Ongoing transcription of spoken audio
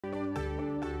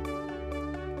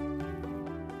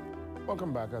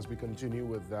Welcome back as we continue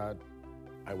with that,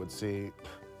 I would say,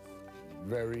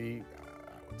 very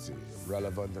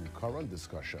relevant and current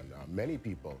discussion. Many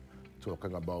people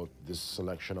talking about this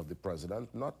selection of the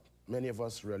president, not many of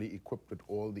us really equipped with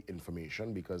all the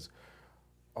information because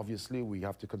obviously we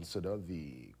have to consider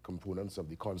the components of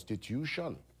the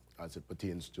Constitution as it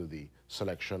pertains to the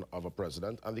selection of a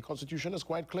president, and the Constitution is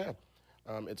quite clear.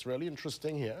 It's really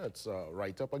interesting here. It's a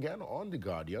write-up again on The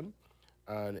Guardian,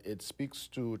 and it speaks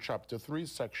to Chapter 3,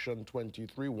 Section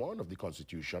 23(1) of the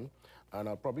Constitution. And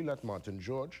I'll probably let Martin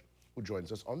George, who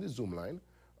joins us on the Zoom line,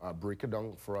 break it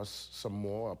down for us some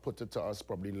more, put it to us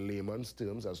probably in layman's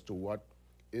terms as to what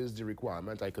is the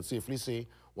requirement. I could safely say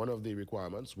one of the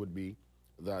requirements would be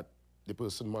that the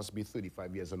person must be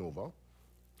 35 years and over,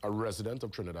 a resident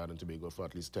of Trinidad and Tobago for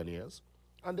at least 10 years,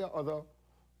 and there are other,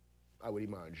 I would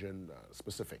imagine,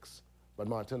 specifics. But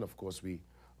Martin, of course, we are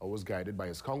always guided by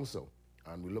his counsel,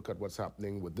 and we look at what's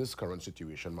happening with this current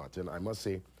situation, Martin. I must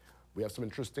say, we have some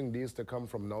interesting days to come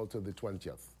from now to the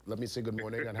 20th. Let me say good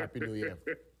morning and Happy New Year.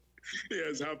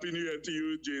 Yes, Happy New Year to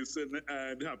you, Jason,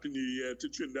 and Happy New Year to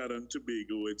Trinidad and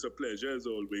Tobago. It's a pleasure, as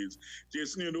always.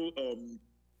 Jason, you know,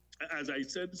 as I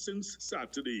said since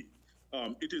Saturday,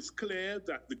 it is clear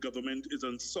that the government is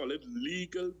on solid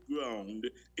legal ground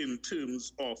in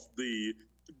terms of the,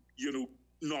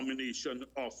 nomination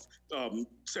of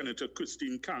Senator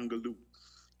Christine Kangaloo,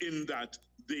 in that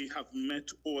they have met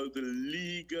all the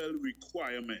legal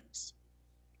requirements.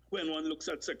 When one looks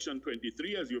at Section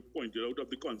 23, as you pointed out,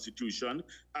 of the Constitution,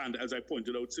 and as I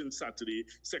pointed out since Saturday,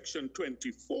 Section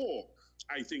 24,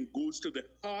 I think goes to the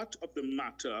heart of the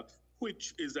matter,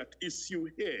 which is at issue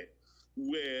here,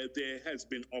 where there has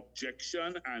been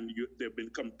objection and there have been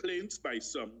complaints by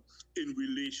some in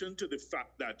relation to the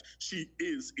fact that she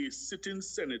is a sitting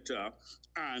senator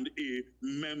and a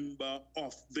member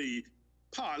of the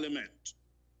parliament.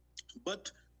 But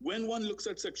when one looks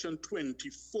at Section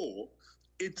 24,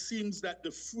 it seems that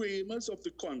the framers of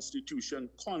the Constitution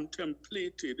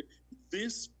contemplated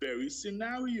this very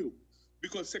scenario,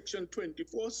 because Section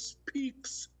 24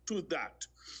 speaks to that.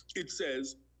 It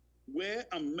says, where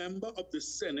a member of the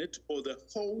Senate or the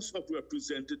House of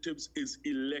Representatives is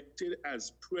elected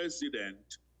as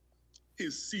president,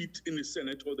 his seat in the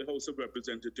Senate or the House of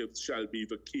Representatives shall be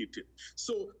vacated.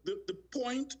 So the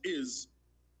point is,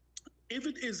 if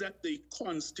it is that the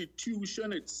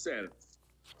Constitution itself,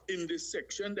 in this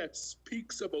section that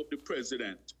speaks about the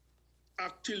president,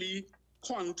 actually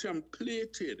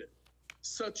contemplated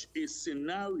such a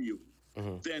scenario,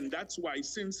 then that's why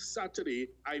since Saturday,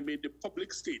 I made the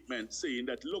public statement saying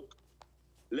that, look,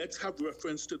 let's have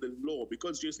reference to the law,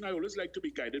 because Jason, I always like to be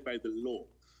guided by the law.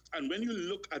 And when you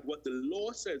look at what the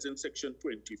law says in Section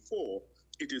 24,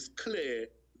 it is clear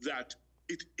that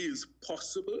it is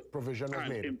possible. Provision was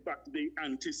made. In fact, they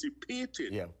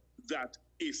anticipated that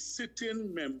a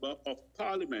sitting member of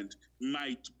parliament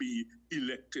might be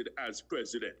elected as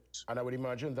president. And I would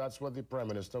imagine that's what the Prime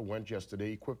Minister went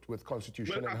yesterday, equipped with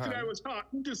Constitution in hand. Actually, I was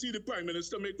heartened to see the Prime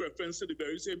Minister make reference to the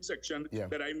very same section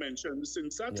that I mentioned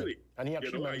since Saturday. And he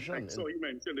actually mentioned... I saw he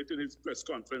mentioned it in his press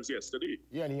conference yesterday.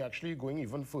 Yeah, and he actually going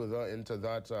even further into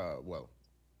that,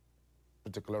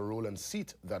 particular role and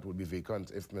seat that would be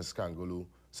vacant if Ms. Kangaloo,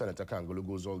 Senator Kangaloo,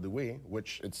 goes all the way,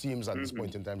 which it seems at this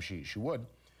point in time she would.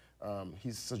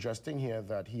 He's suggesting here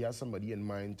that he has somebody in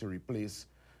mind to replace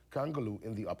Kangaloo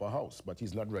in the upper house, but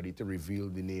he's not ready to reveal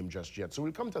the name just yet. So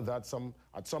we'll come to that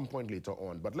at some point later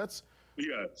on. But let's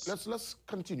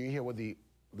continue here with the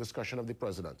discussion of the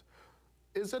president.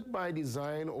 Is it by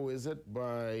design or is it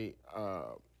by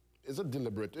is it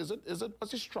deliberate?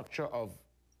 What's the structure of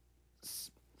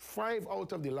 5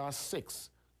 out of the last 6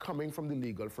 coming from the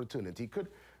legal fraternity?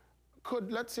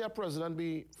 Could, let's say, a president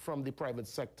be from the private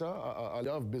sector, a lot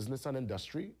of business and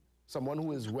industry, someone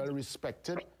who is well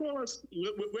respected? Of course,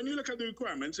 when you look at the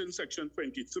requirements in Section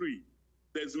 23,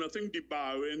 there's nothing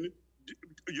debarring,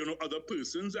 other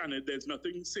persons, and there's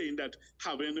nothing saying that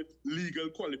having legal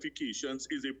qualifications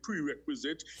is a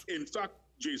prerequisite. In fact,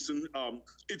 Jason,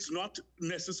 it's not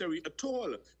necessary at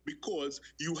all, because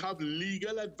you have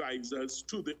legal advisors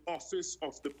to the office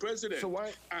of the president. So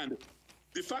why? And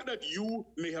the fact that you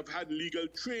may have had legal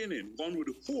training, one would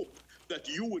hope that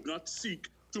you would not seek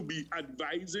to be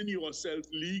advising yourself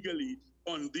legally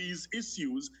on these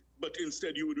issues, but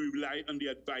instead you would rely on the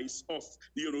advice of,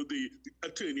 the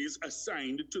attorneys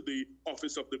assigned to the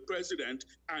office of the president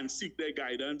and seek their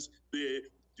guidance.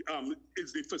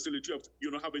 It's the facility of,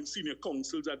 having senior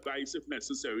counsel's advice if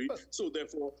necessary. So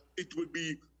therefore, it would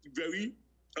be very,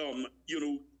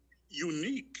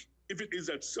 unique if it is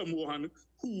that someone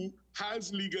who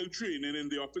has legal training in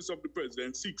the office of the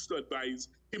president seeks to advise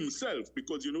himself,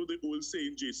 because you know the old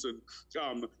saying, Jason,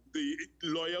 the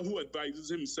lawyer who advises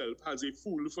himself has a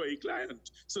fool for a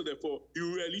client. So therefore,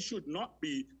 you really should not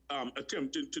be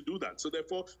attempting to do that. So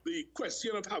therefore, the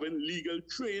question of having legal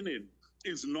training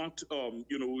is not,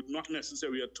 not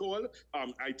necessary at all.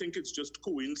 I think it's just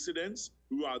coincidence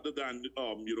rather than,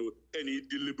 any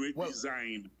deliberate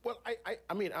design. Well,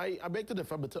 I beg to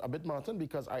differ a bit, Martin,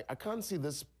 because I can't see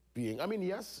this being,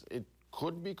 yes, it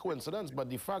could be coincidence, but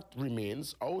the fact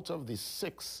remains, out of the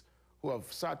 6 who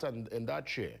have sat in that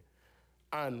chair,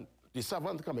 and the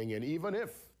 7th coming in, even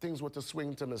if things were to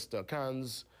swing to Mr.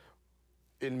 Khan's,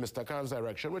 in Mr. Khan's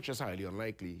direction, which is highly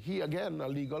unlikely, he, again, a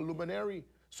legal luminary.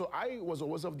 So I was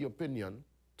always of the opinion,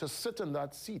 to sit in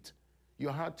that seat, you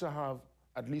had to have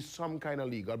at least some kind of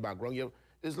legal background.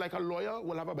 It's like a lawyer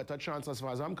will have a better chance, as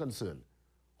far as I'm concerned,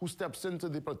 who steps into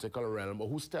the political realm or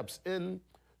who steps in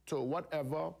to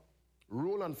whatever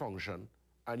role and function,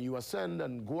 and you ascend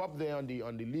and go up there on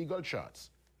the legal charts.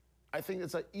 I think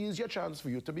it's an easier chance for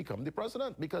you to become the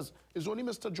president, because it's only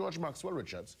Mr. George Maxwell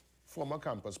Richards, former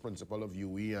campus principal of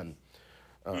UWI and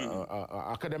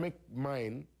academic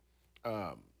mind,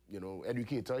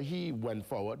 educator. He went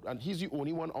forward, and he's the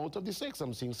only one out of the 6.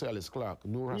 I'm seeing Sir Ellis Clarke,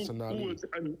 Noor Hassan Ali. Who was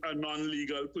a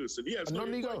non-legal person. Yes,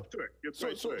 non-legal.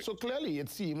 So clearly it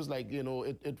seems like,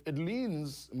 it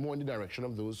leans more in the direction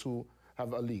of those who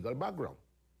have a legal background.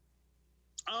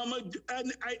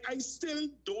 And I still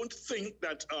don't think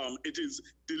that it is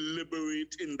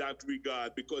deliberate in that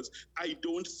regard, because I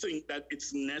don't think that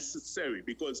it's necessary,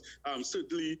 because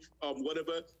certainly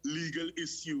whatever legal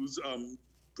issues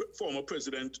former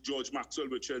President George Maxwell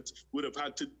Richards would have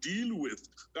had to deal with,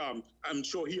 I'm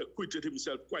sure he acquitted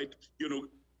himself quite,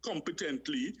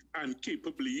 competently and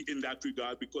capably in that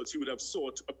regard, because he would have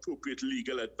sought appropriate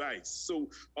legal advice. So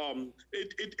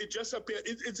it just appears,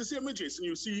 it's the same with Jason.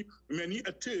 You see many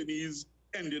attorneys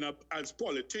ending up as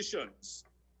politicians.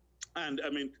 And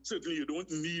certainly you don't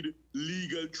need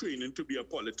legal training to be a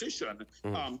politician.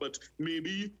 But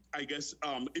maybe, I guess,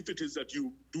 if it is that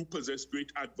you do possess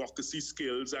great advocacy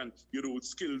skills and,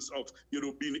 skills of,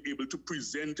 being able to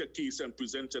present a case and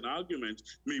present an argument,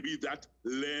 maybe that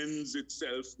lends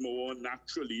itself more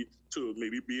naturally to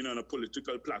maybe being on a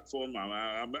political platform.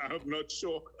 I'm not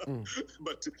sure,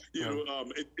 but,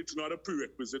 it's not a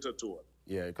prerequisite at all.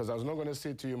 Yeah, because I was not going to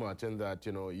say to you, Martin, that,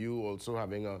 you also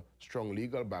having a strong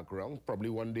legal background, probably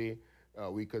one day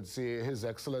we could say His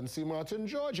Excellency Martin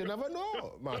George. You never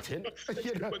know, Martin. But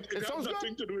it has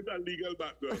nothing to do with that legal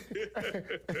background.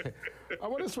 I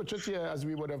want to switch it here, as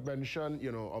we would have mentioned,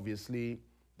 obviously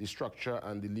the structure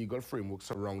and the legal framework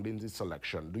surrounding the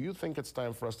selection. Do you think it's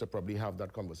time for us to probably have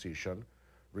that conversation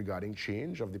regarding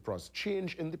change in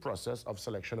the process of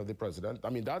selection of the president?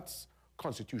 That's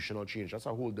constitutional change. That's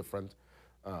a whole different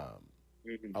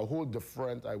I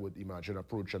would imagine,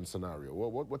 approach and scenario.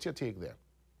 What's your take there?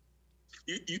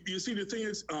 You see, the thing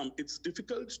is, it's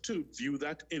difficult to view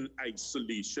that in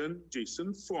isolation,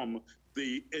 Jason, from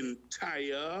the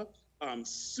entire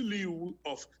slew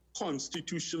of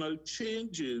constitutional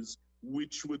changes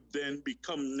which would then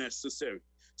become necessary.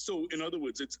 So, in other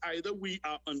words, it's either we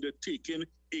are undertaking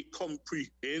a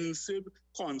comprehensive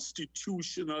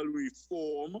constitutional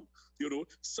reform,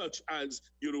 such as,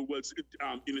 was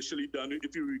initially done,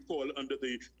 if you recall, under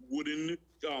the Wooden,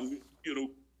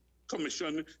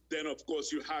 Commission. Then, of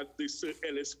course, you had the Sir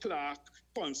Ellis Clarke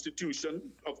Constitution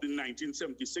of the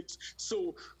 1976.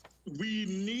 So we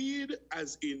need,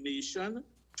 as a nation,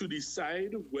 to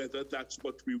decide whether that's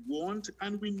what we want,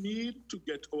 and we need to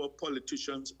get our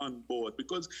politicians on board,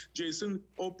 because, Jason,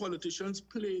 our politicians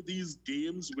play these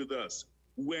games with us.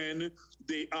 When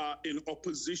they are in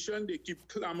opposition, they keep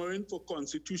clamoring for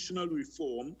constitutional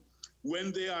reform.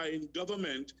 When they are in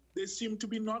government, they seem to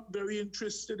be not very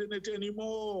interested in it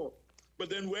anymore. But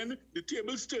then when the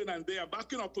tables turn and they are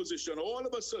back in opposition, all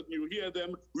of a sudden you hear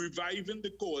them reviving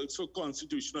the calls for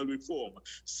constitutional reform.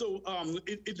 So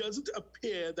it doesn't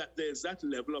appear that there's that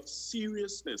level of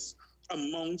seriousness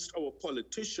amongst our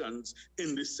politicians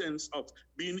in the sense of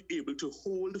being able to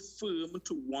hold firm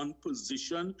to one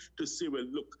position to say, well,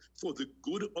 look, for the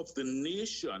good of the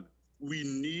nation, we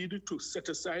need to set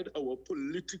aside our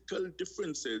political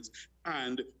differences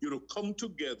and, come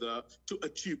together to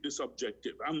achieve this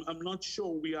objective. I'm not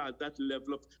sure we are at that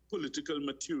level of political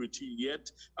maturity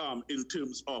yet in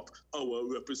terms of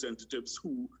our representatives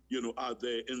who, are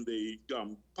there in the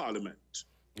parliament.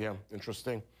 Yeah,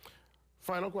 interesting.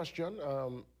 Final question,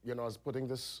 I was putting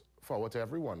this forward to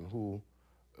everyone who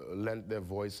lent their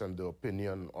voice and their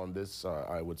opinion on this,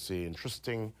 I would say,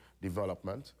 interesting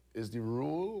development. Is the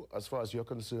role, as far as you're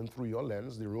concerned, through your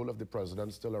lens, the role of the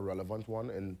president still a relevant one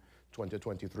in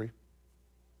 2023?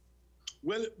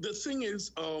 Well, the thing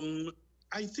is,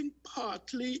 I think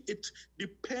partly it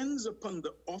depends upon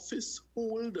the office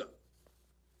holder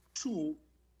to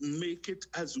make it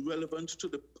as relevant to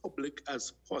the public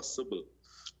as possible.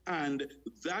 And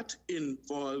that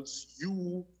involves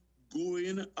you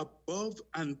going above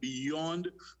and beyond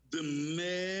the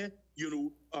mere,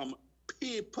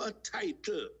 paper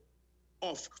title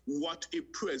of what a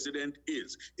president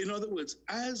is. In other words,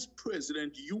 as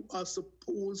president, you are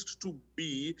supposed to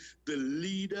be the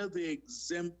leader, the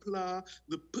exemplar,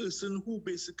 the person who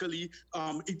basically,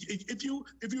 if you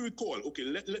recall, okay,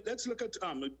 let's look at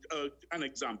an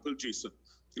example, Jason.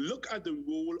 Look at the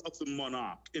role of the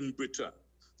monarch in Britain.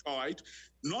 All right,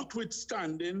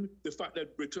 notwithstanding the fact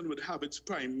that Britain would have its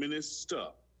prime minister,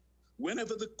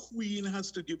 whenever the Queen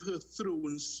has to give her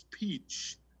throne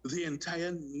speech, the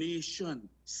entire nation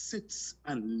sits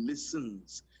and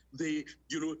listens. They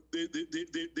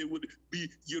would be,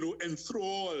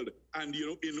 enthralled and,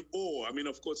 in awe. I mean,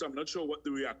 of course, I'm not sure what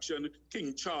the reaction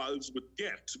King Charles would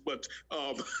get, but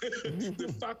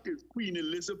the fact is, Queen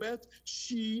Elizabeth,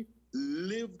 she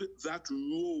lived that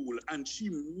role and she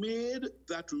made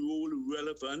that role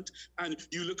relevant. And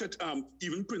you look at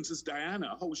even Princess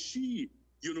Diana, how she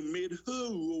made her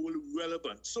role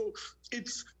relevant. So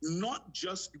it's not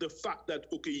just the fact that,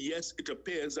 okay, yes, it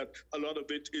appears that a lot of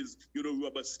it is,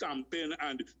 rubber stamping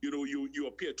and, you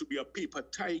appear to be a paper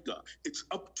tiger. It's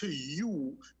up to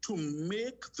you to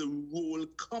make the role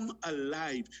come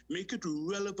alive, make it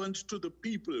relevant to the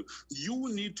people. You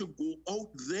need to go out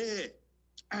there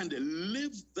and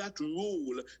live that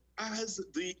role as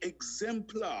the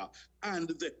exemplar and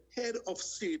the head of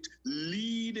state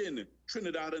leading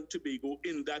Trinidad and Tobago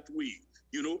in that way.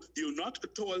 You're not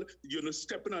at all,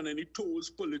 stepping on any toes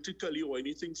politically or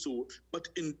anything so, but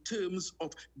in terms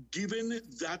of giving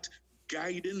that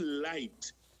guiding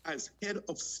light as head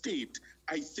of state,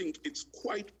 I think it's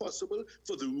quite possible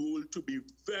for the role to be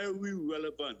very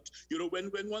relevant.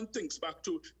 When one thinks back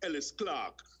to Ellis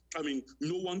Clark, I mean,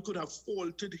 no one could have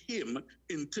faulted him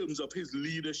in terms of his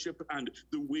leadership and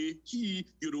the way he,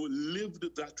 lived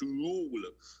that role.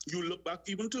 You look back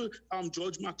even to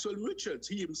George Maxwell Richards.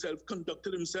 He himself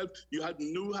conducted himself. You had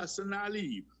Noor Hassan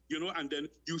Ali, and then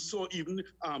you saw even,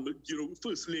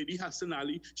 First Lady Hassan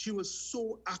Ali. She was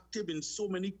so active in so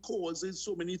many causes,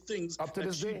 so many things.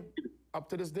 Up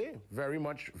to this day, very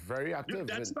much, very active.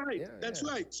 That's right. That's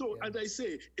right. So as I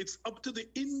say, it's up to the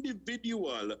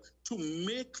individual to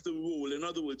make the role. In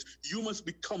other words, you must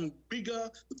become bigger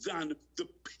than the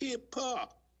paper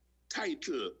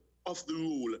title of the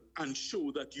role and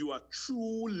show that you are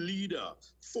true leader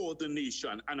for the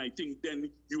nation. And I think then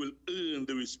you will earn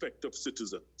the respect of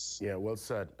citizens. Yeah, well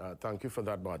said. Thank you for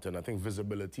that, Martin. I think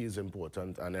visibility is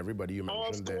important, and everybody you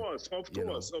mentioned there.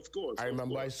 Of course. I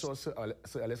remember I saw Sir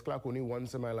Ellis Clark only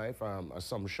once in my life,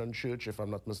 Assumption Church, if I'm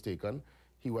not mistaken.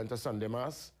 He went to Sunday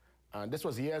Mass, and this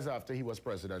was years after he was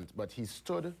president, but he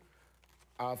stood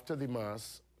after the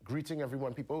Mass greeting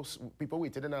everyone. People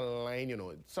waited in a line,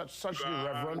 such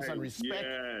reverence and respect.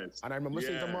 Yes. And I remember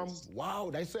saying to Mom,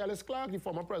 wow, that's Ellis Clark, the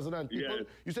former president. People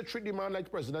used to treat the man like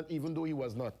president, even though he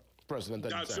was not president at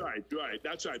the time.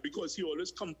 That's right, because he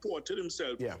always comported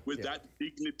himself with that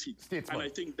dignity. Statesman. And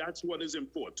I think that's what is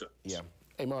important. Yeah.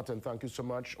 Hey, Martin, thank you so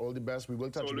much. All the best. We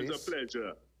will touch base. It's always a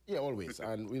pleasure. Yeah, always.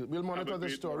 And we'll monitor the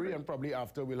story, and probably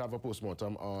after we'll have a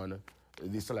postmortem on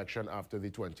the selection after the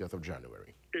 20th of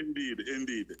January. Indeed.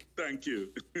 Thank you.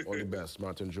 All the best,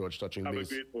 Martin George, touching base. Have a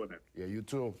great morning. Yeah, you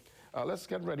too. Let's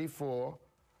get ready for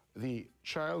the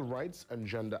child rights and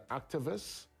gender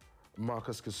activist,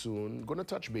 Marcus Kissoon. Going to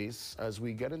touch base as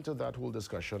we get into that whole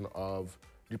discussion of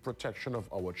the protection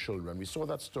of our children. We saw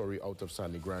that story out of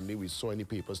Sangre Grande. We saw in the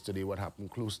papers today what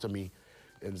happened close to me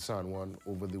in San Juan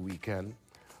over the weekend.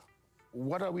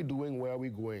 What are we doing? Where are we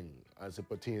going as it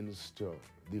pertains to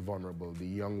the vulnerable, the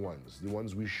young ones, the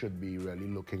ones we should be really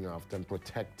looking after and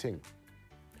protecting?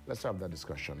 Let's have that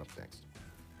discussion up next.